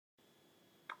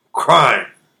Crime.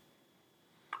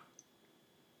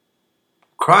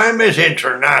 Crime is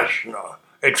international.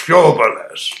 It's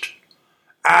globalist.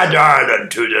 Add Ireland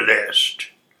to the list.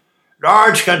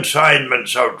 Large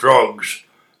consignments of drugs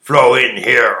flow in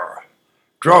here.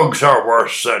 Drugs are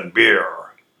worse than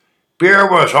beer. Beer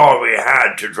was all we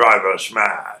had to drive us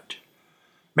mad.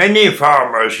 Many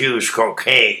farmers use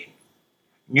cocaine.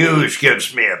 News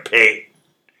gives me a pain.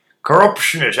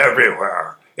 Corruption is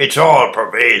everywhere. It's all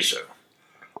pervasive.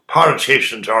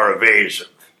 Politicians are evasive.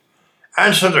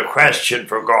 Answer the question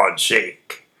for God's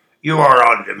sake. You are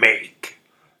on the make.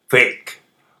 Fake.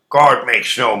 God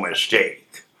makes no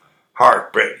mistake.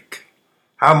 Heartbreak.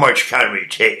 How much can we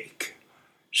take?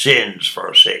 Sins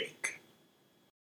forsake.